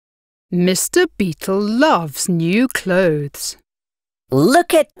Mr. Beetle loves new clothes.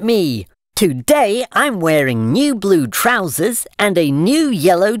 Look at me! Today I'm wearing new blue trousers and a new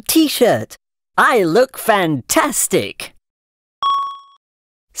yellow t-shirt. I look fantastic!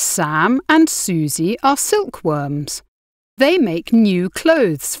 Sam and Susie are silkworms. They make new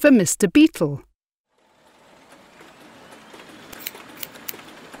clothes for Mr. Beetle.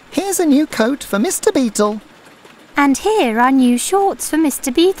 Here's a new coat for Mr. Beetle. And here are new shorts for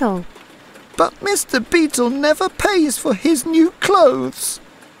Mr. Beetle. But Mr. Beetle never pays for his new clothes.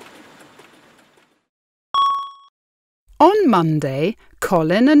 On Monday,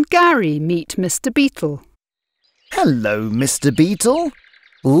 Colin and Gary meet Mr. Beetle. Hello, Mr. Beetle.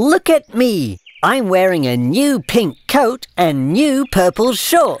 Look at me! I'm wearing a new pink coat and new purple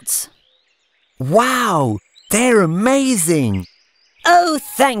shorts. Wow! They're amazing! Oh,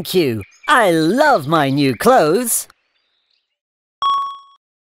 thank you! I love my new clothes.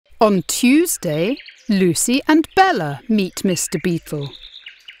 On Tuesday, Lucy and Bella meet Mr. Beetle.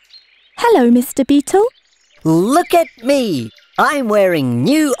 Hello, Mr. Beetle. Look at me! I'm wearing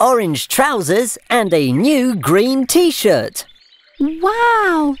new orange trousers and a new green t-shirt.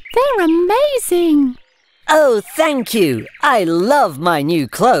 Wow, they're amazing! Oh, thank you! I love my new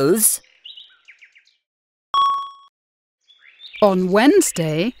clothes. On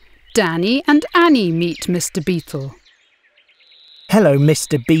Wednesday, Danny and Annie meet Mr. Beetle. Hello,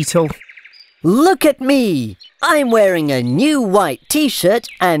 Mr. Beetle. Look at me! I'm wearing a new white t-shirt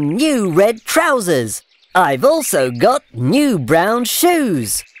and new red trousers. I've also got new brown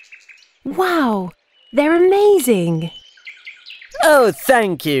shoes. Wow, they're amazing! Oh,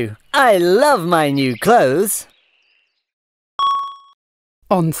 thank you. I love my new clothes.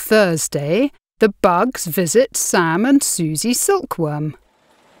 On Thursday, the Bugs visit Sam and Susie Silkworm.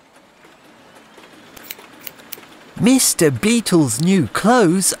 Mr. Beetle's new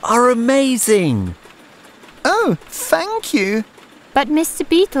clothes are amazing! Oh, thank you. But Mr.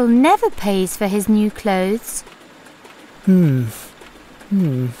 Beetle never pays for his new clothes. We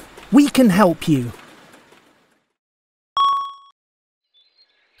can help you.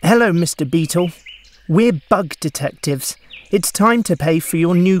 Hello, Mr. Beetle. We're bug detectives. It's time to pay for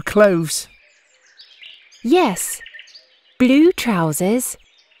your new clothes. Yes. Blue trousers,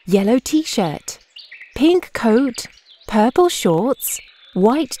 yellow t-shirt, pink coat, purple shorts,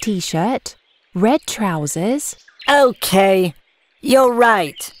 white t-shirt, red trousers. Okay, you're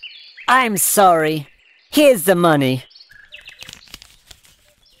right. I'm sorry. Here's the money.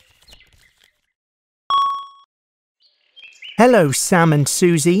 Hello, Sam and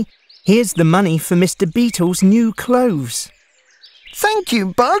Susie. Here's the money for Mr. Beetle's new clothes. Thank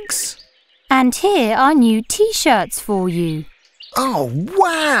you, Bugs. And here are new t-shirts for you. Oh,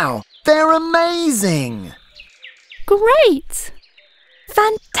 wow! They're amazing! Great!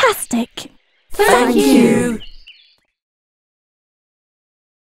 Fantastic! Thank you!